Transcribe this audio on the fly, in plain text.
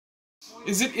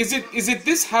Is it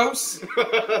this house?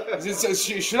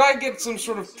 Should I get some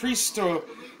sort of priest or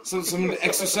some to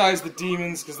exorcise the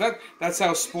demons? Because that's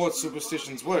how sports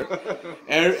superstitions work.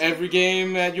 Every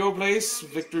game at your place,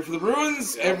 victory for the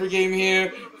Bruins. Yep. Every game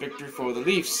here, victory for the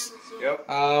Leafs. Yep.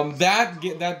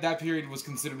 That period was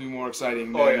considerably more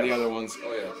exciting than the other ones.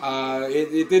 Oh yeah.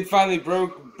 It did finally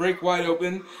break wide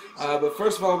open. But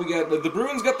first of all, we got the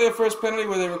Bruins got their first penalty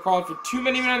where they were called for too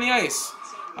many men on the ice.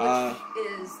 Which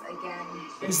is, again,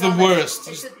 it's the worst.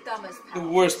 It's the dumbest penalty.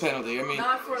 The worst penalty. I mean,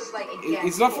 not for, like, again,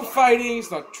 it's not for fighting,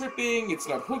 it's not tripping, it's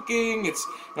not hooking, it's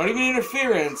not even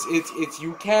interference. It's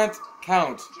you can't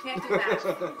count. You can't do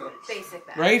math. Basic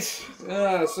math.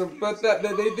 Right? But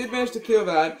they did manage to kill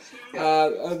that.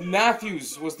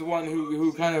 Matthews was the one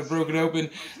who kind of broke it open.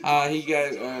 He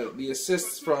got the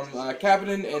assists from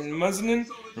Kapanen and Muzzin.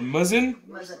 And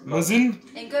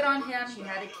good on him. He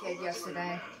had a kid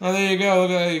yesterday. Oh, there you go.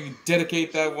 Look, I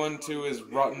dedicate that one to his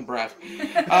rotten brat.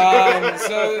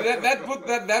 So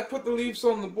that put the Leafs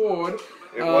on the board.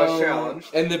 It was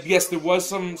challenged. And yes, there was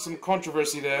some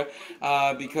controversy there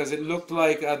because it looked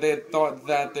like they had thought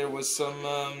that there was some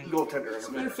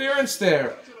interference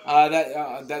there.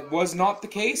 That was not the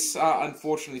case,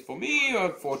 unfortunately for me,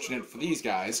 unfortunate for these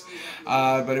guys.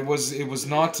 But it was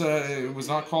not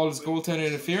called as goaltender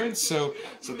interference. So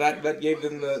that gave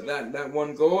them that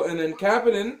one goal, and then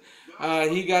Kapanen.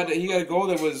 He got a goal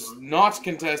that was not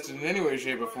contested in any way,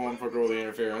 shape, or form for goalie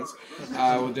interference.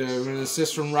 With an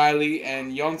assist from Riley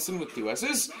and Jonsson with 2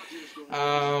 S's.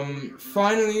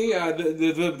 Finally,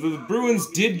 the Bruins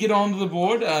did get onto the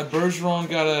board. Bergeron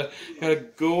got a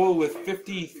goal with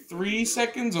 53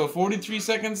 seconds or 43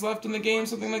 seconds left in the game,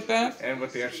 something like that. And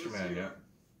with the extra man, yeah.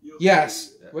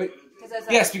 Yes. Yeah. Wait.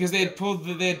 Yes, because they had pulled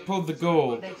the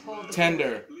goal.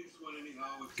 Tender.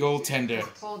 Goaltender.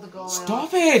 Pulled the goal.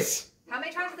 Stop it! How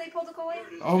many times did they pull the goalie?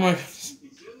 Oh my!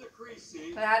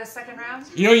 But I had a second round.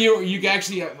 You know, you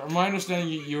actually, from my understanding,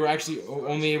 you were actually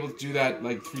only able to do that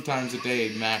like 3 times a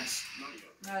day max.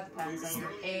 No, it depends on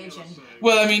your age and.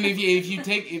 Well, I mean, if you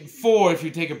take 4 if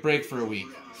you take a break for a week.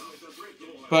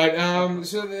 But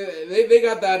so they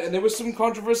got that, and there was some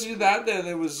controversy to that.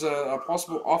 There was a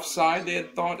possible offside they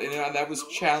had thought, and that was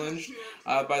challenged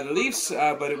by the Leafs,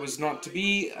 but it was not to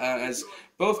be, as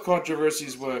both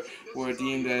controversies were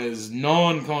deemed as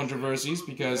non-controversies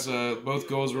because both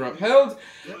goals were upheld.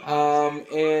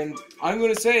 And I'm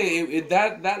going to say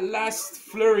that last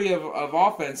flurry of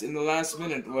offense in the last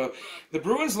minute, well, the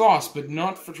Bruins lost, but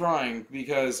not for trying,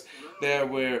 because they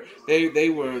were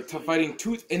fighting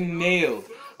tooth and nail.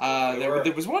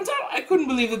 There was one time I couldn't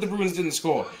believe that the Bruins didn't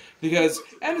score because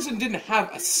Anderson didn't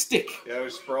have a stick. Yeah, he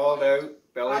was sprawled out,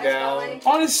 belly down.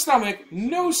 On his stomach,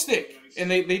 no stick, and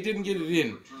they didn't get it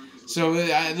in. So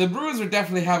the Bruins were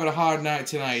definitely having a hard night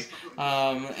tonight.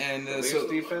 So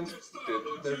defense did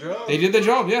their job. They did their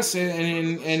job, yes,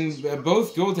 and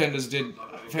both goaltenders did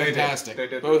fantastic. They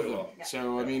did both really well.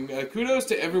 So I mean, kudos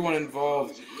to everyone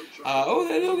involved. Look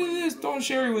at this, Don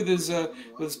Sherry with his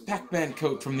Pac-Man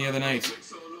coat from the other night.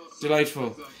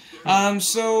 Delightful.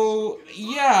 So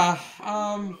yeah.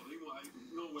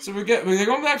 So we're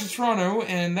going back to Toronto,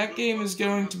 and that game is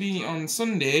going to be on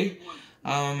Sunday.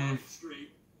 I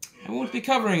won't be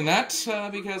covering that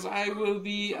because I will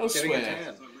be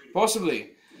elsewhere.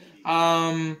 Possibly.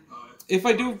 If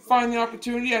I do find the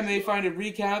opportunity, I may find a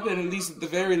recap, and at the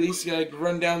very least,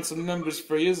 run down some numbers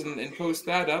for you and post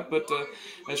that up. But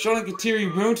Sean and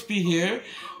Kateri won't be here.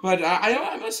 But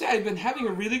I must say, I've been having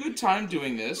a really good time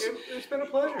doing this. It's been a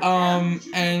pleasure.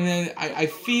 And I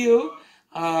feel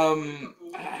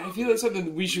it's something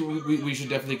that we should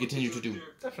definitely continue to do.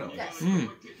 Definitely. Yes.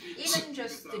 Even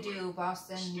just to do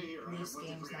Boston Leafs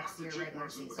games next year, regular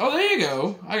season. Oh, there you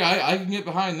go. I can get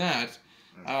behind that.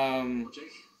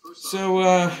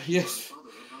 Yes.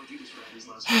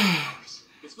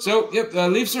 So, yep, the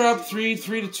Leafs are up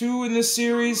 3-2 in this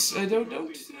series.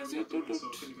 Don't.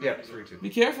 Yeah, 3-2. Be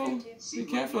careful. Be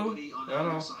careful.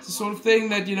 No. It's the sort of thing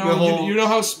that, you know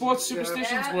how sports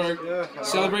superstitions work. Yeah.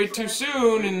 Celebrate too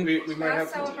soon, and We might Not have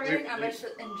celebrating, to. I'm just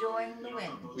enjoying the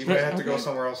win. We might have to go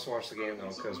somewhere else to watch the game though,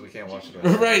 because we can't watch it.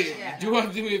 Right. Yeah. Do have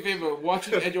to do me a favor. Watch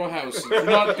it at your house. Do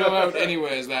not go out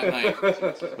anywhere that night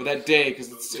or that day,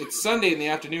 because it's Sunday in the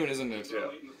afternoon, isn't it?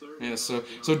 Yeah. Yeah, so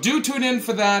do tune in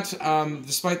for that,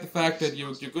 despite the fact that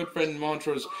your good friend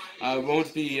Montrose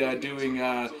won't be doing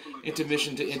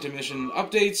intermission to intermission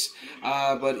updates,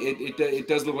 but it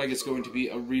does look like it's going to be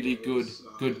a really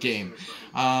good game.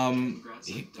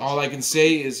 All I can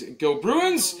say is go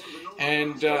Bruins,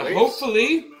 and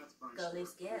hopefully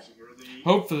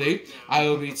I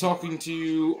will be talking to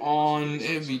you on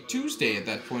Tuesday at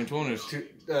that point, won't it?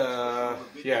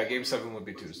 Yeah, Game 7 would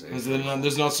be Tuesday.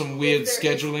 There's not some weird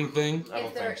scheduling thing? I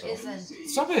don't think so.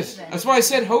 Stop it. That's why I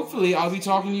said hopefully I'll be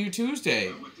talking to you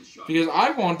Tuesday. Because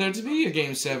I want there to be a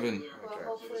Game 7.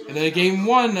 And then a Game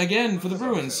 1 again for the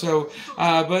Bruins. So,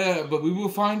 but we will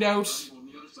find out.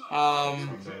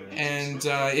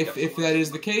 If that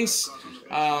is the case,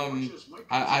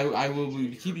 I will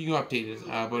be keeping you updated.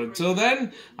 But until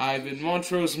then, I've been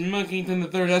Montrose Monkington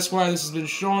III Esquire. This has been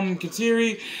Sean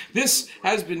Katiri. This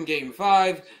has been Game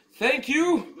 5. Thank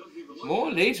you.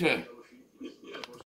 More later.